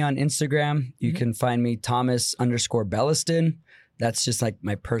mainly on Instagram. You Mhm. can find me Thomas_Belliston. That's just like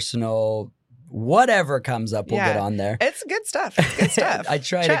my personal, whatever comes up, we'll get on there. It's good stuff. It's good stuff. I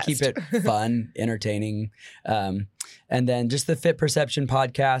try to keep it fun, entertaining. And then just the Fit Perception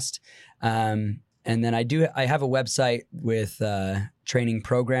podcast. And then I have a website with training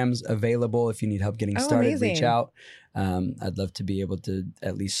programs available. If you need help getting started, amazing. reach out. I'd love to be able to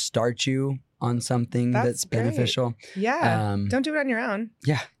at least start you on something that's great. beneficial. Yeah. Don't do it on your own.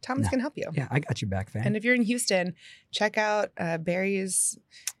 Yeah. Thomas No. can help you. Yeah, I got you back, fam. And if you're in Houston, check out Barry's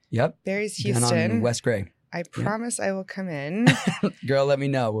Yep. Down Houston. On West Gray. I promise I will come in. Girl, let me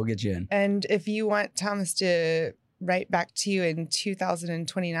know. We'll get you in. And if you want Thomas to write back to you in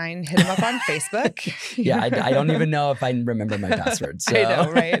 2029, hit him up on Facebook. Yeah, I don't even know if I remember my password. So. I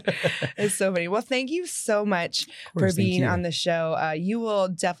know, right? It's so funny. Well, thank you so much for being on the show. You will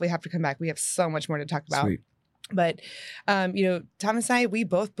definitely have to come back. We have so much more to talk about. Sweet. But, you know, Thomas and I, we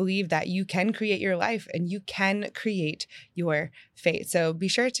both believe that you can create your life and you can create your fate. So be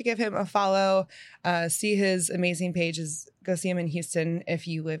sure to give him a follow, see his amazing pages, go see him in Houston. If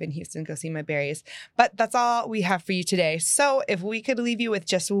you live in Houston, go see him at Barry's. But that's all we have for you today. So if we could leave you with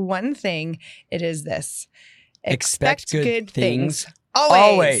just one thing, it is this. Expect good things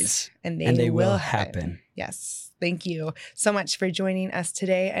always. And they will happen. Yes. Thank you so much for joining us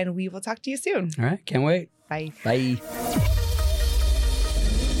today. And we will talk to you soon. All right. Can't wait. Bye. Bye.